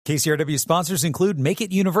KCRW sponsors include Make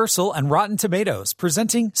It Universal and Rotten Tomatoes,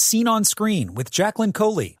 presenting Scene on Screen with Jacqueline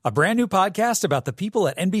Coley, a brand new podcast about the people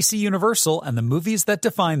at NBC Universal and the movies that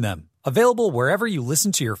define them. Available wherever you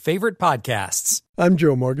listen to your favorite podcasts. I'm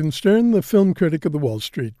Joe Morgenstern, the film critic of the Wall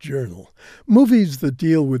Street Journal. Movies that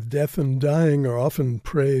deal with death and dying are often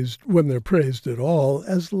praised, when they're praised at all,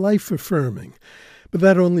 as life-affirming. But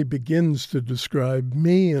that only begins to describe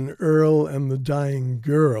Me and Earl and the Dying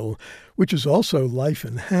Girl, which is also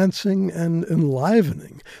life-enhancing and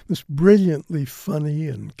enlivening. This brilliantly funny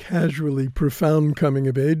and casually profound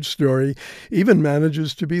coming-of-age story even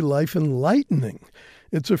manages to be life-enlightening.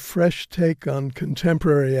 It's a fresh take on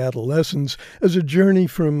contemporary adolescence as a journey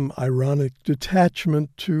from ironic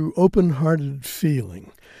detachment to open-hearted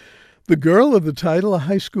feeling. The girl of the title, a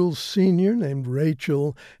high school senior named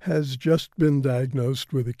Rachel, has just been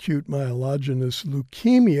diagnosed with acute myelogenous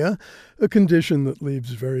leukemia, a condition that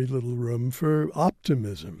leaves very little room for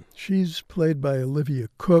optimism. She's played by Olivia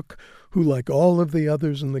Cooke, who, like all of the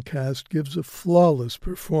others in the cast, gives a flawless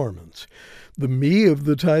performance. The me of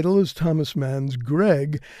the title is Thomas Mann's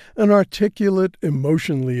Greg, an articulate,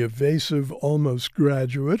 emotionally evasive, almost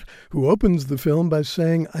graduate, who opens the film by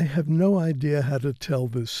saying, "I have no idea how to tell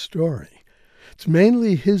this story." It's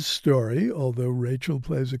mainly his story, although Rachel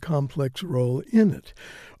plays a complex role in it.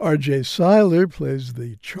 R.J. Seiler plays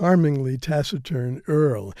the charmingly taciturn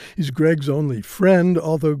Earl. He's Greg's only friend,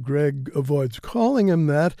 although Greg avoids calling him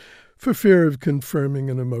that for fear of confirming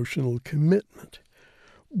an emotional commitment.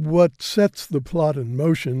 What sets the plot in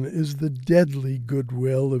motion is the deadly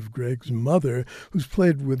goodwill of Greg's mother, who's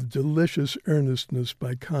played with delicious earnestness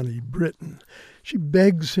by Connie Britton. She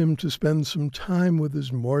begs him to spend some time with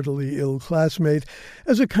his mortally ill classmate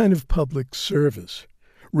as a kind of public service.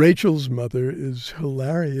 Rachel's mother is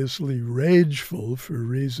hilariously rageful for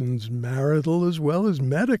reasons marital as well as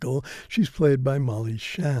medical. She's played by Molly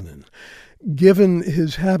Shannon. Given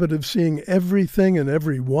his habit of seeing everything and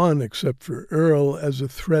everyone except for Earl as a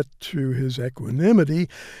threat to his equanimity,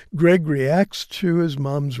 Greg reacts to his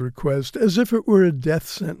mom's request as if it were a death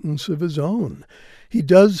sentence of his own. He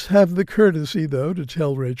does have the courtesy, though, to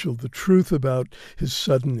tell Rachel the truth about his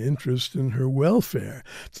sudden interest in her welfare.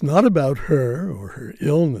 It's not about her or her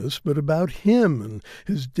illness, but about him and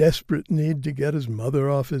his desperate need to get his mother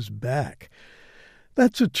off his back.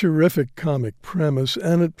 That's a terrific comic premise,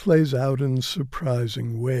 and it plays out in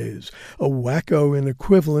surprising ways. A wacko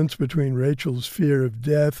inequivalence between Rachel's fear of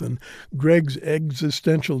death and Greg's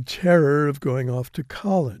existential terror of going off to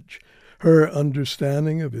college. Her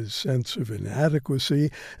understanding of his sense of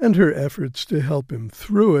inadequacy and her efforts to help him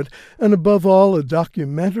through it, and above all, a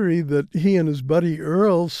documentary that he and his buddy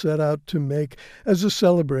Earl set out to make as a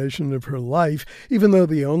celebration of her life, even though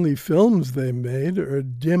the only films they made are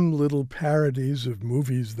dim little parodies of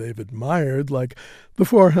movies they've admired, like The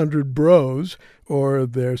 400 Bros or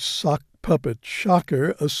their sock puppet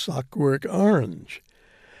shocker, A Sockwork Orange.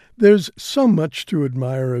 There's so much to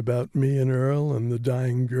admire about Me and Earl and the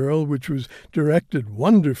Dying Girl, which was directed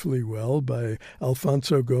wonderfully well by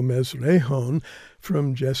Alfonso Gomez-Rejon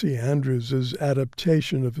from Jesse Andrews'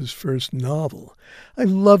 adaptation of his first novel. I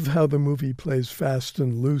love how the movie plays fast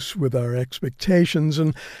and loose with our expectations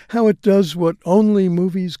and how it does what only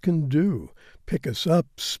movies can do. Pick us up,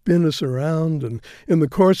 spin us around, and in the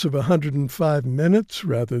course of 105 minutes,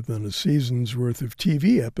 rather than a season's worth of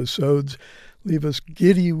TV episodes, leave us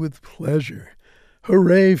giddy with pleasure.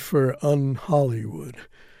 Hooray for un-Hollywood.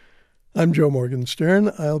 I'm Joe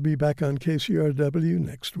Morgenstern. I'll be back on KCRW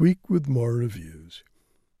next week with more reviews.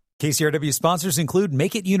 KCRW sponsors include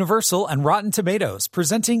Make It Universal and Rotten Tomatoes,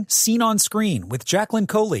 presenting Scene on Screen with Jacqueline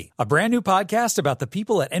Coley, a brand new podcast about the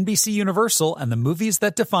people at NBC Universal and the movies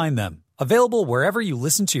that define them. Available wherever you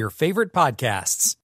listen to your favorite podcasts.